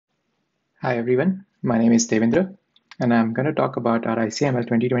Hi everyone, my name is Devendra and I'm going to talk about our ICML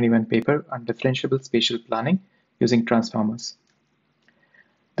 2021 paper on differentiable spatial planning using transformers.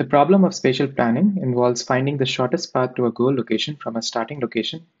 The problem of spatial planning involves finding the shortest path to a goal location from a starting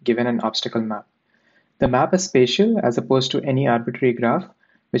location given an obstacle map. The map is spatial as opposed to any arbitrary graph,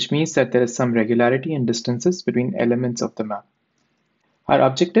 which means that there is some regularity in distances between elements of the map. Our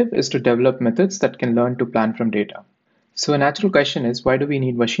objective is to develop methods that can learn to plan from data. So a natural question is, why do we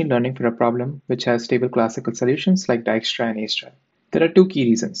need machine learning for a problem which has stable classical solutions like Dijkstra and A*? There are two key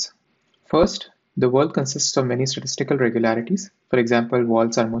reasons. First, the world consists of many statistical regularities. For example,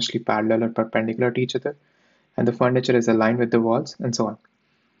 walls are mostly parallel or perpendicular to each other, and the furniture is aligned with the walls, and so on.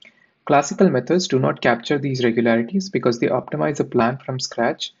 Classical methods do not capture these regularities because they optimize a plan from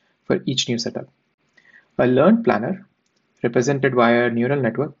scratch for each new setup. A learned planner, represented via a neural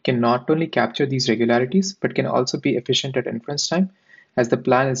network, can not only capture these regularities but can also be efficient at inference time, as the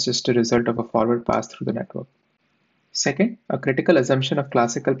plan is just a result of a forward pass through the network. Second, a critical assumption of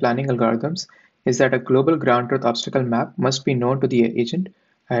classical planning algorithms is that a global ground truth obstacle map must be known to the agent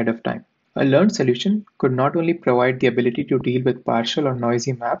ahead of time. A learned solution could not only provide the ability to deal with partial or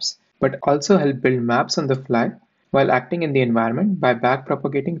noisy maps, but also help build maps on the fly while acting in the environment by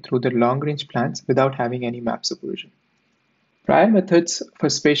backpropagating through the long-range plans without having any map supervision. Prior methods for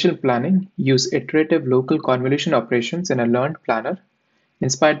spatial planning use iterative local convolution operations in a learned planner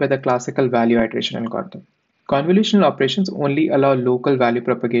inspired by the classical value iteration algorithm. Convolutional operations only allow local value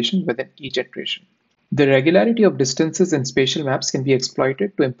propagation within each iteration. The regularity of distances in spatial maps can be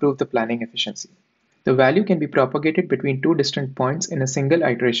exploited to improve the planning efficiency. The value can be propagated between two distant points in a single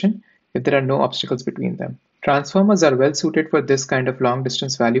iteration if there are no obstacles between them. Transformers are well suited for this kind of long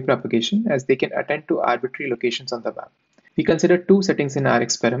distance value propagation as they can attend to arbitrary locations on the map. We consider two settings in our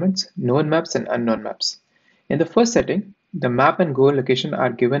experiments, known maps and unknown maps. In the first setting, the map and goal location are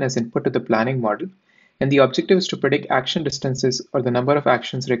given as input to the planning model, and the objective is to predict action distances or the number of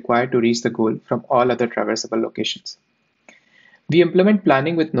actions required to reach the goal from all other traversable locations. We implement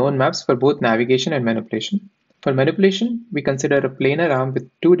planning with known maps for both navigation and manipulation. For manipulation, we consider a planar arm with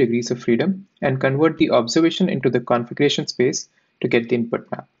 2 degrees of freedom and convert the observation into the configuration space to get the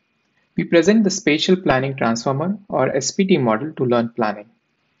input map. We present the Spatial Planning Transformer or SPT model to learn planning.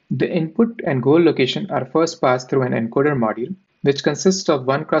 The input and goal location are first passed through an encoder module, which consists of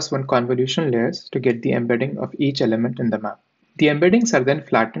 1x1 convolution layers to get the embedding of each element in the map. The embeddings are then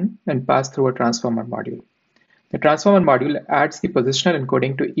flattened and passed through a transformer module. The transformer module adds the positional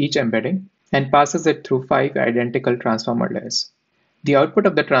encoding to each embedding and passes it through 5 identical transformer layers. The output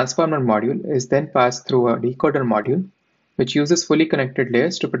of the transformer module is then passed through a decoder module, which uses fully connected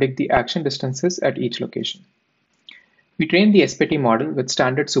layers to predict the action distances at each location. We train the SPT model with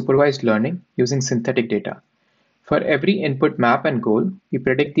standard supervised learning using synthetic data. For every input map and goal, we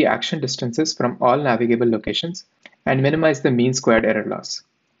predict the action distances from all navigable locations and minimize the mean squared error loss.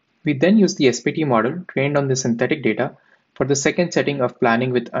 We then use the SPT model trained on the synthetic data for the second setting of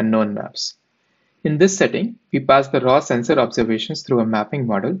planning with unknown maps. In this setting, we pass the raw sensor observations through a mapping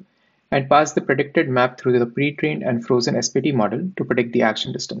model and pass the predicted map through the pre-trained and frozen SPT model to predict the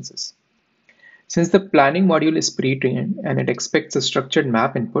action distances. Since the planning module is pre-trained and it expects a structured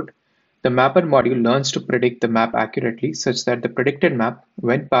map input, the mapper module learns to predict the map accurately such that the predicted map,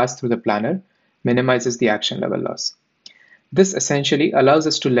 when passed through the planner, minimizes the action level loss. This essentially allows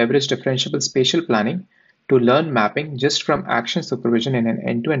us to leverage differentiable spatial planning to learn mapping just from action supervision in an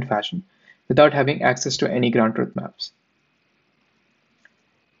end-to-end fashion without having access to any ground truth maps.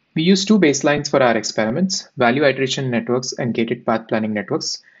 We use two baselines for our experiments, value iteration networks and gated path planning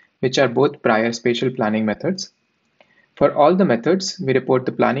networks, which are both prior spatial planning methods. For all the methods, we report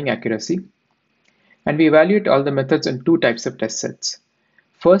the planning accuracy, and we evaluate all the methods in two types of test sets.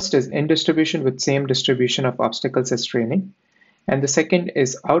 First is in distribution with same distribution of obstacles as training, and the second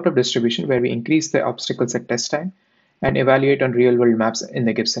is out of distribution where we increase the obstacles at test time and evaluate on real-world maps in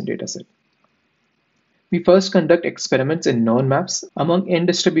the Gibson dataset. We first conduct experiments in known maps. Among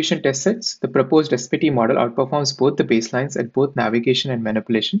in-distribution test sets, the proposed SPT model outperforms both the baselines at both navigation and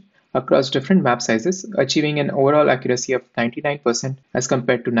manipulation across different map sizes, achieving an overall accuracy of 99% as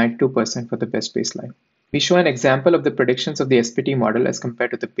compared to 92% for the best baseline. We show an example of the predictions of the SPT model as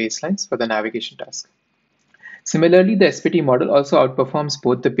compared to the baselines for the navigation task. Similarly, the SPT model also outperforms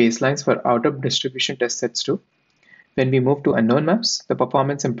both the baselines for out-of-distribution test sets too. When we move to unknown maps, the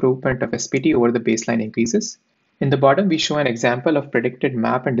performance improvement of SPT over the baseline increases. In the bottom, we show an example of predicted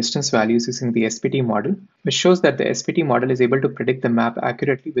map and distance values using the SPT model, which shows that the SPT model is able to predict the map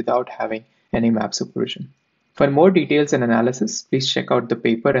accurately without having any map supervision. For more details and analysis, please check out the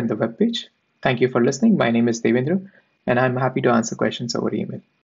paper and the webpage. Thank you for listening. My name is Devendra, and I'm happy to answer questions over email.